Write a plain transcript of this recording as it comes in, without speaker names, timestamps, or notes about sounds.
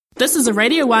This is a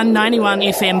Radio 1 91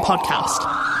 FM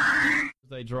podcast.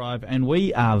 They drive, and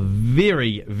we are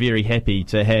very, very happy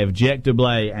to have Jack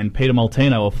Dublé and Peter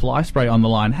Maltino of Fly Spray on the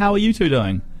line. How are you two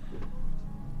doing?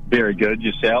 Very good.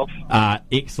 Yourself?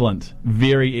 Excellent.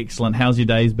 Very excellent. How's your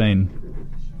days been?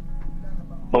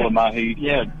 Full of mahi.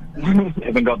 Yeah.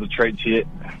 Haven't got the treats yet.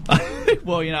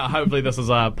 Well, hopefully this is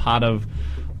part of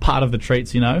the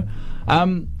treats,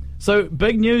 So,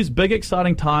 big news, big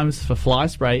exciting times for Fly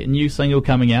Spray, a new single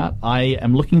coming out. I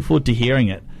am looking forward to hearing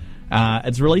it.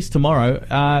 It's released tomorrow.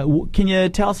 Can you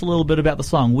tell us a little bit about the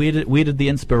song? Where did the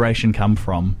inspiration come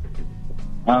from?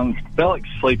 Felt like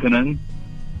sleeping in,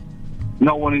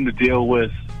 not wanting to deal with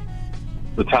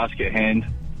the task at hand.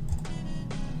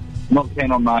 Not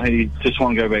keen on mahi, just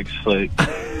want to go back to sleep.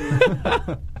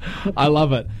 I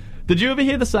love it. Did you ever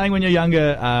hear the saying when you're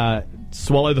younger,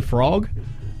 swallow the frog?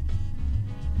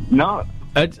 No.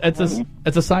 It's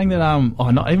a saying that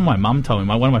not even my mum told me.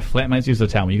 One of my flatmates used to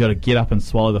tell me, you got to get up and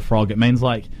swallow the frog. It means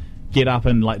get up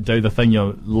and do the thing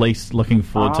you're least looking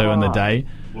forward to in the day.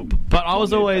 But I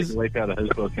was always take a leaf out of his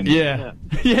book and yeah.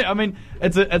 I mean,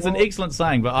 it's an excellent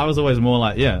saying, but I was always more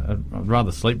like, I'd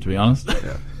rather sleep, to be honest.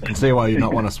 Yeah. I can see why you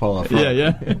not want to swallow a frog.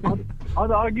 Yeah. I'd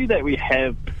argue that we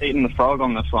have eaten the frog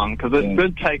on this one, because it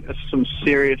did take some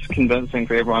serious convincing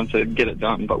for everyone to get it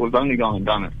done, but we've only gone and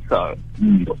done it, so...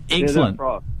 Excellent.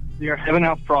 You're having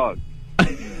our frog.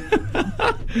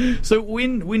 So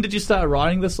when did you start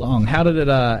writing the song? How did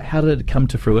it come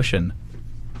to fruition?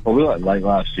 Probably late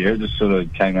last year, it just sort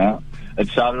of came out. It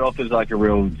started off as a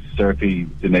real surfy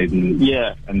Dunedin,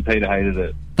 and Peter hated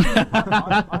it.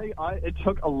 It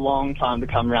took a long time to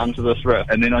come around to this riff,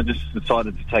 and then I just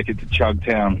decided to take it to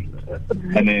Chugtown,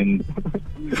 and then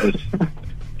just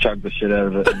chug the shit out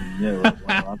of it. And,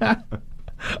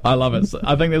 I love it.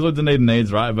 I think that's what Dunedin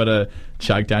needs, right? But a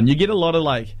Chugtown. You get a lot of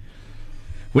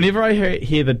whenever I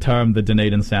hear the term the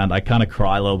Dunedin sound, I kind of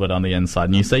cry a little bit on the inside.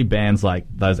 And you see bands like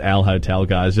those Al Hotel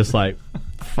guys, just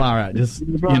far out, just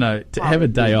to have a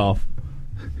day off.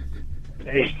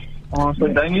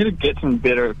 Honestly, they need to get some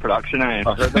better production aids.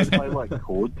 I heard they play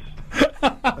chords.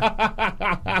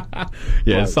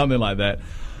 Something like that.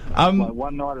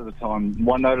 One note at a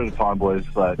time, boys.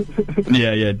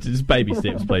 Yeah, just baby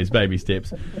steps, please, baby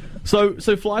steps. So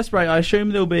Fly Spray, I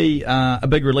assume there'll be a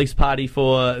big release party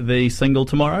for the single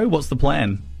tomorrow. What's the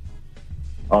plan?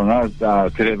 I don't know.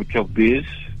 Could have a couple beers.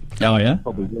 Oh yeah,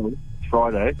 probably will.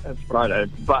 Friday. It's Friday,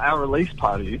 but our release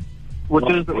party,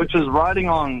 which is riding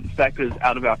on factors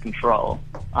out of our control,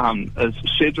 is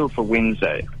scheduled for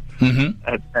Wednesday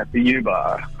at the U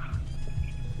Bar.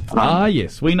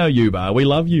 Yes, we know U-Bar. We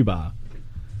love U-Bar.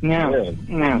 Yeah.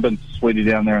 I've been sweaty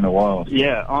down there in a while.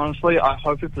 Yeah, honestly, I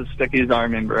hope it's as sticky as I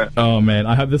remember it. Oh, man,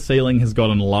 I hope the ceiling has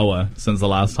gotten lower since the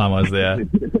last time I was there.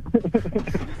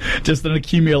 Just an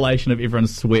accumulation of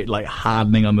everyone's sweat,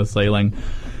 hardening on the ceiling.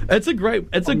 It's a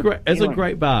great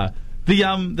bar.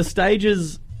 The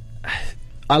stages...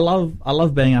 I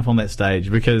love being up on that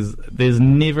stage because there's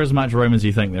never as much room as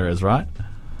you think there is, right?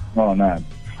 Oh, no.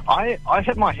 I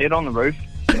hit my head on the roof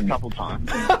a couple times.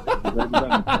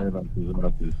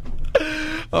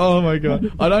 Oh my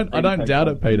god! I don't doubt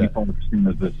it, Peter.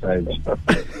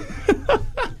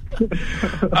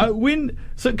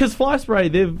 Because Fly Spray,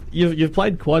 you've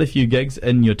played quite a few gigs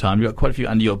in your time. You've got quite a few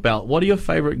under your belt. What are your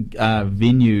favourite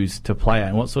venues to play at,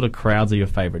 and what sort of crowds are your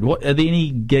favourite? Are there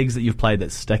any gigs that you've played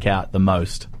that stick out the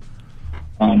most?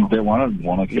 They're one of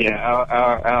Wanaka. Yeah,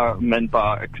 our Mint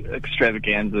Bar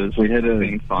extravaganzas. We had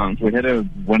been fun. We had a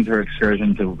winter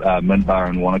excursion to Mint Bar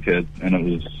in Wanaka, and it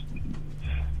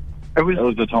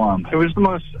was the time. It was the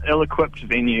most ill-equipped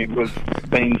venue we've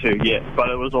been to yet, but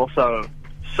it was also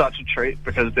such a treat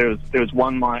because there was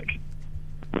one mic,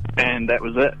 and that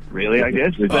was it. Really, I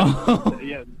guess.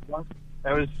 That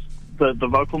was the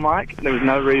vocal mic. There was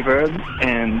no reverb,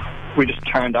 and we just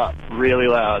turned up really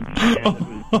loud.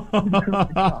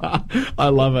 I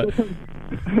love it.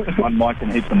 One mic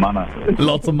and heaps of mana.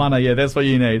 Lots of mana, yeah, that's what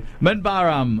you need. Mint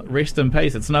Bar, rest in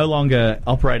peace. It's no longer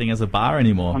operating as a bar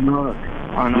anymore. I know.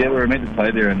 Yeah, we were meant to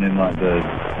play there, and then the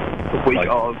week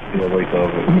of.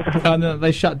 Oh, no,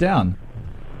 they shut down.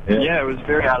 Yeah, it was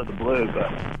very out of the blue,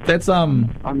 but that's I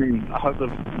mean, I hope they're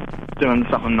doing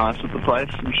something nice with the place.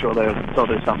 I'm sure they'll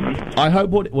do something. I hope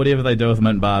whatever they do with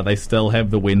Mint Bar, they still have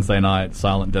the Wednesday night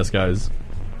silent discos.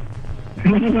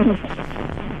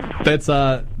 That's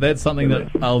something that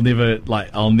I'll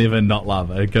never not love.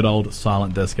 A good old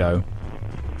silent disco.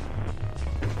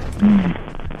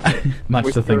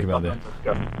 Much to think about there.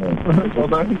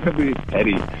 Although it could be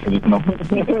Eddie, but it's not.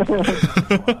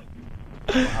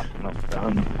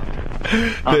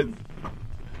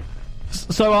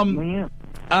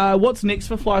 what's next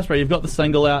for Fly Spray? You've got the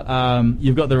single out.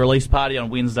 You've got the release party on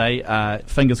Wednesday.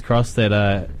 Fingers crossed that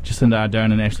Jacinda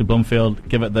Ardern and Ashley Bloomfield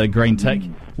give it the green tick.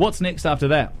 What's next after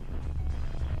that?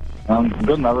 We've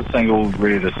got another single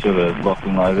ready to sort of locked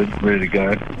and loaded, ready to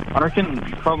go. I reckon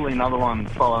probably another one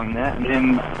following that, and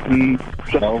then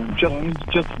just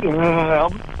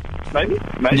album, maybe.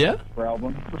 Yeah. For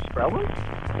album. Just for album.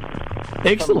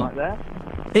 Excellent. Something like that.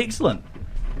 Excellent.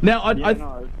 Now,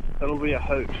 No, it'll be a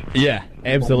hoot. yeah,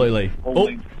 absolutely.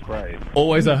 Always great.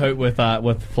 Always a hoot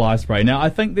with Fly Spray. Now, I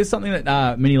think there's something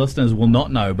that many listeners will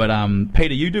not know, but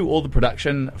Peter, you do all the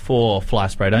production for Fly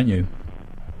Spray, don't you?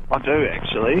 I do,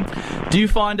 actually. Do you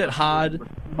find it hard?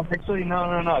 Actually,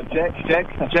 no. Jack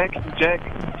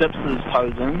dips his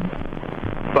toes in,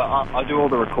 but I do all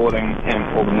the recording and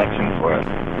all the mixing for it.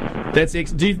 That's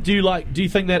do you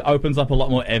think that opens up a lot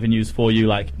more avenues for you,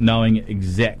 like knowing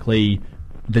exactly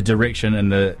the direction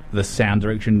and the sound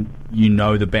direction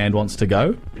the band wants to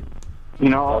go? You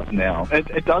know, It does now.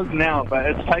 It does now, but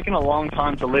it's taken a long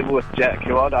time to level with Jack,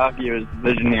 who I'd argue is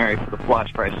visionary for the Fly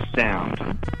Spray sound.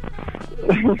 So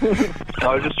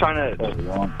I was just trying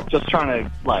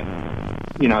to like,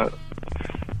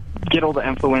 get all the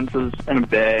influences in a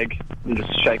bag and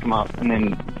just shake them up and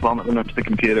then vomit them into the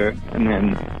computer, and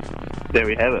then there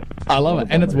we have it. I love it,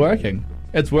 and it's working.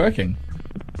 It's working.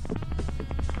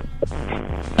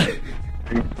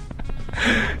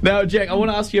 Now, Jack, I want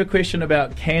to ask you a question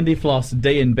about Candy Floss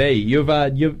D&B.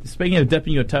 You're speaking of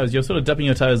dipping your toes, you're sort of dipping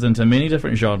your toes into many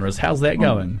different genres. How's that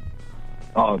going?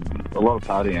 Oh, a lot of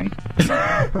partying.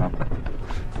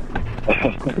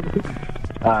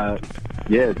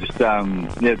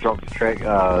 Dropped the track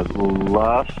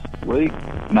last week.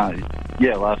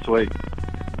 Last week.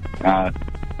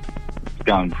 It's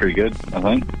going pretty good, I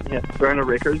think. Yeah, Burner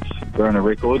Records.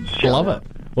 I love it.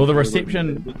 Well, the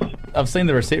reception, I've seen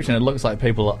the reception. It looks like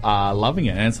people are loving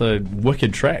it, and it's a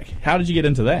wicked track. How did you get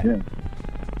into that?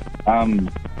 Yeah.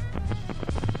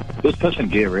 Just pushing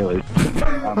gear, really.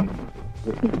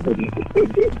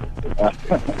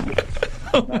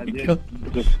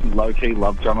 Just low-key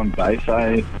love drum and bass,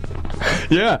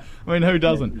 Yeah, I mean, who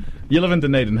doesn't? You live in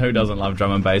Dunedin, who doesn't love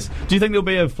drum and bass? Do you think there'll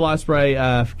be a Fly Spray,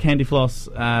 Candy Floss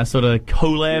sort of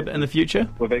collab in the future?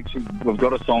 We've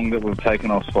got a song that we've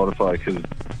taken off Spotify because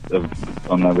we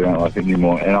don't like it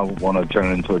anymore, and I want to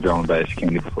turn it into a drum and bass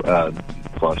Candy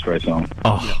Fly Spray song.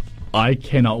 Oh, I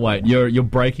cannot wait. You're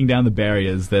breaking down the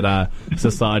barriers that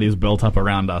society has built up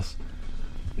around us.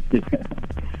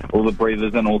 All the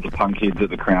breathers and all the punk heads at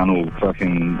the Crown will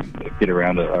fucking get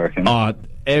around it, I reckon. Oh,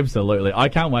 absolutely. I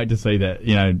can't wait to see that,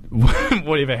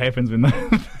 whatever happens when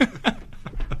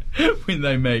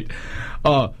they meet.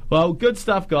 Oh, well, good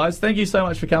stuff, guys. Thank you so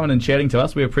much for coming and chatting to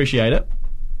us. We appreciate it.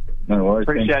 No worries.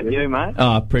 Appreciate you, mate.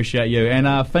 Oh, appreciate you.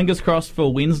 And fingers crossed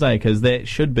for Wednesday, because that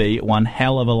should be one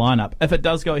hell of a lineup. If it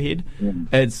does go ahead,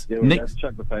 it's we next.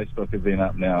 chuck the Facebook event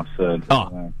up now. So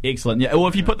Excellent. Yeah. Well,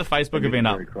 if you put the Facebook event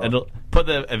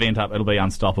up, it'll be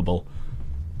unstoppable.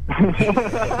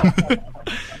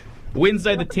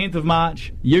 Wednesday, the 10th of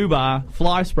March, U-Bar,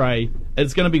 Fly Spray.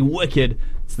 It's going to be wicked.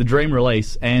 It's the dream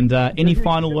release. And any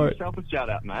final word? Yourself a shout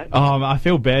out, mate. Oh, I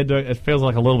feel bad. It feels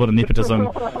like a little bit of nepotism.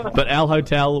 But Al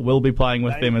Hotel will be playing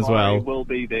with them as well. Will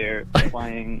be there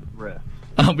playing riffs.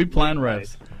 I'll be playing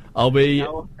riffs. I'll be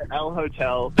Al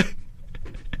Hotel.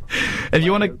 If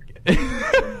you want to, if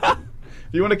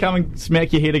you want to come and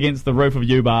smack your head against the roof of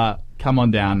U-Bar, come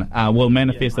on down. We'll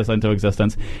manifest this into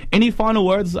existence. Any final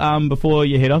words before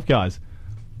you head off, guys?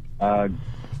 I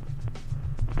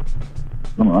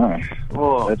don't know.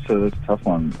 Oh, that's a tough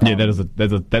one. Yeah, that's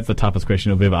the toughest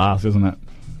question you've ever asked, isn't it?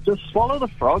 Just swallow the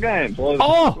frog game.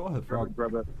 Love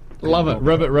it,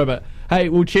 ribbit. Hey,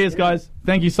 well, cheers, guys.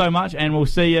 Thank you so much, and we'll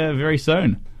see you very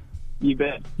soon. You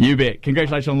bet.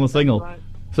 Congratulations on the single.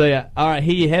 So yeah, all right,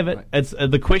 here you have it. It's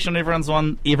the question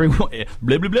on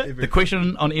the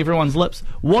question on everyone's lips.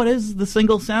 What does the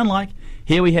single sound like?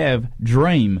 Here we have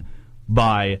 "Dream"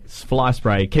 by Fly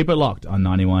Spray. Keep it locked on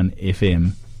 91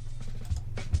 FM.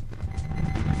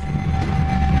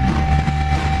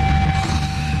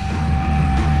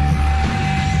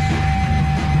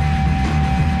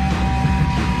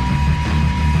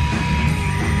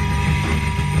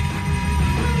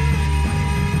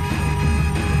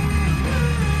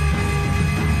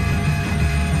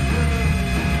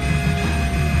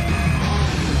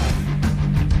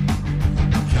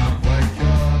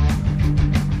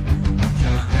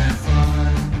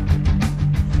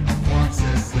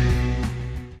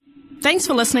 Thanks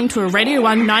for listening to a Radio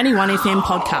 1 91 FM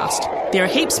podcast. There are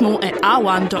heaps more at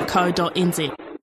r1.co.nz.